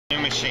New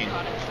machine.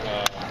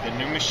 The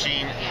new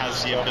machine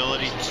has the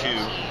ability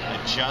to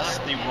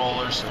adjust the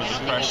rollers for the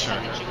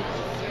pressure,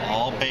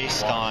 all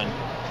based on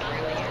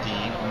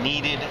the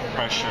needed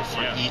pressure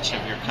for each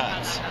of your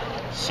cuts.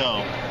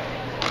 So,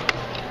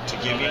 to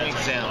give you an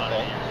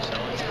example,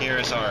 here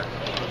is our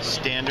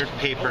standard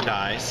paper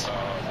dies,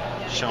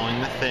 showing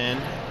the thin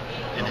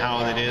and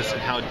how it is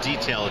and how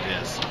detailed it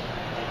is.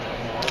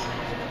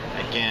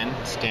 Again,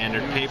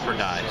 standard paper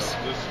dies.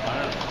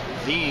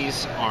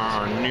 These are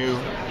our new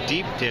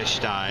deep dish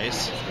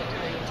dies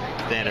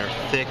that are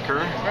thicker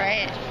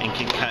and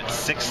can cut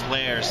 6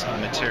 layers of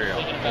material.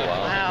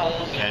 Wow.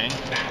 Okay?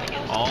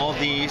 All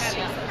these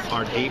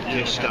are deep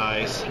dish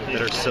dies that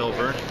are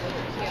silver.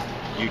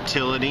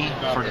 Utility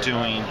for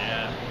doing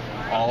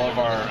all of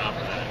our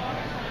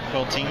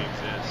quilting.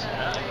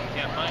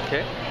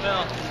 Okay.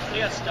 Well,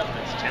 you got stuff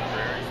that's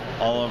temporary.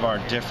 All of our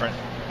different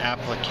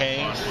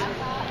appliques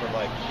for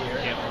like here,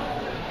 here,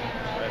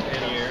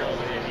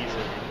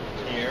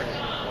 here.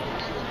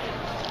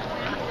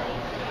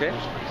 Okay.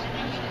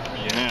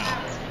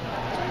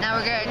 Now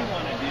we're going to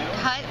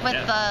cut with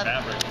the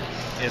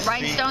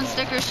rhinestone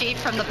sticker sheet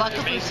from the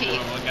Buckle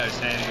Boutique. One guy's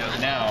saying he goes,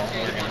 Now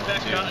we're going to do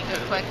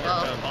Just quick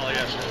little.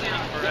 polyester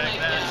for like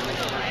that.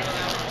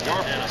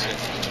 your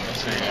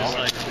It's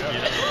like, you know,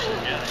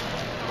 yeah.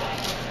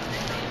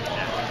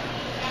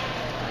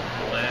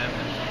 Lynn.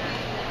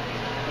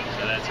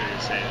 So that's what you're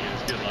saying. He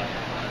goes, good luck.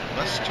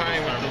 Let's try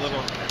with the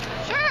little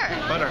Sure.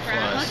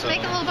 butterfly. Let's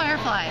make a little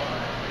butterfly.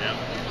 Yep.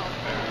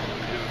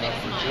 Is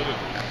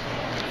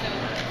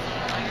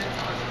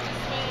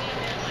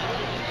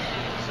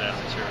that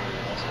material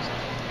also?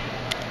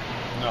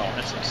 No.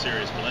 That's some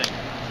serious bling.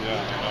 Go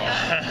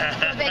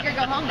big or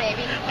go home,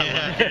 baby.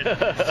 Yeah.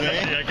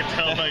 See? I can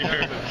tell by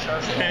your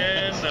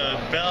pin, the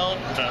belt.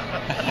 You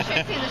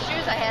should see the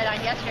shoes I had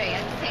on yesterday. I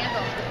had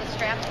sandals with the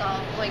straps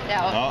all blinked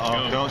out.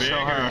 Uh-oh, Go don't big show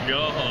or her.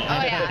 Go home.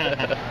 Oh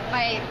yeah.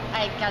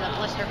 I got a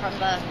blister from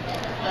the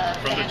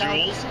From the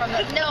sandals. jewels? From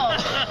the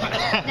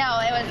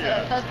no, it was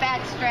the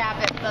back strap.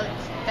 The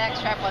back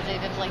strap wasn't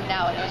even blinked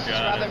out. It was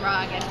just rubbing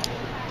wrong, and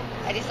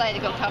I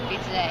decided to go comfy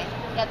today.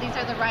 Yeah, these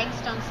are the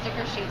rhinestone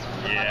sticker sheets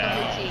from the Buckle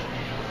Boutique.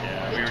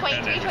 Yeah, we were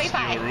kind of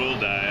steel rule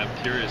die. I'm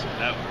curious if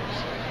that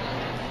works.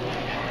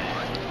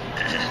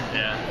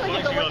 Yeah, as long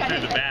as you go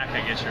through the back,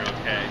 I guess you're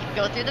okay.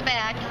 Go through the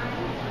back.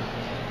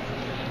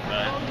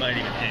 But you might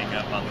even hang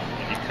up on them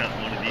if you cut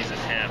one of these in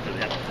half or they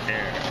have a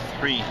pair.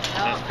 3.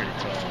 That's pretty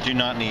cool. Do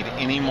not need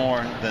any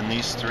more than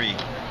these 3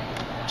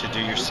 to do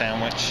your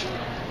sandwich.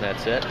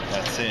 That's it.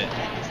 That's it.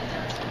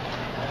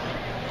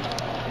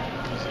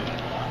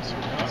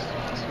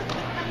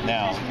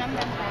 Now,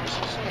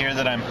 here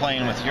that I'm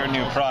playing with your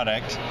new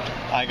product,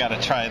 I gotta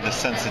try the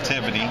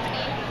sensitivity.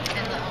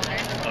 And the owner.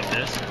 Of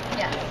this?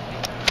 Yes.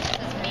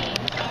 This is me.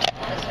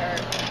 This is her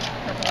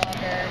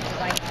blogger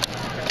design.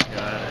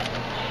 Got it.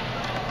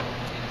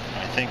 I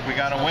think we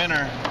got a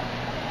winner.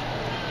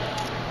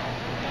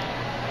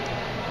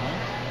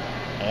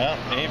 Yeah,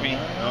 maybe.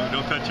 No,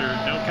 don't count your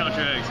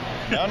eggs.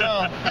 No.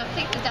 Now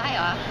take the dye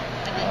off.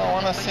 And then I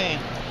wanna see.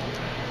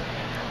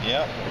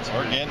 Yep,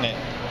 we're getting it.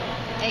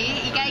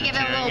 You gotta give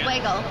it a little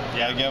wiggle.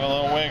 Gotta give it a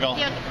little wiggle.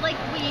 You know, like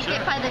when you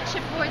get by the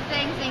chipboard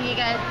things and you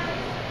got,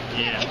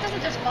 it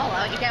doesn't just fall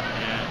out. You got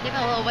give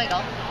it a little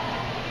wiggle.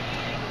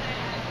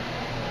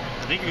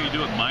 I think if you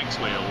do it Mike's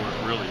way, it'll work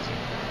real easy.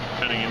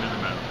 Cutting into the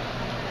metal.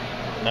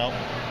 Nope.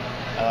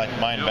 I like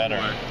mine better.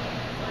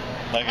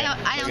 Like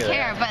I don't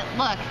care, but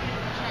look.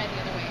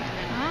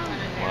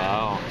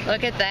 Wow.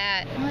 Look at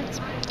that.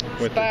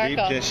 with the deep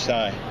dish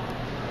die.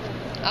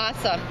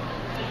 Awesome.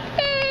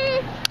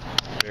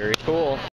 Very cool.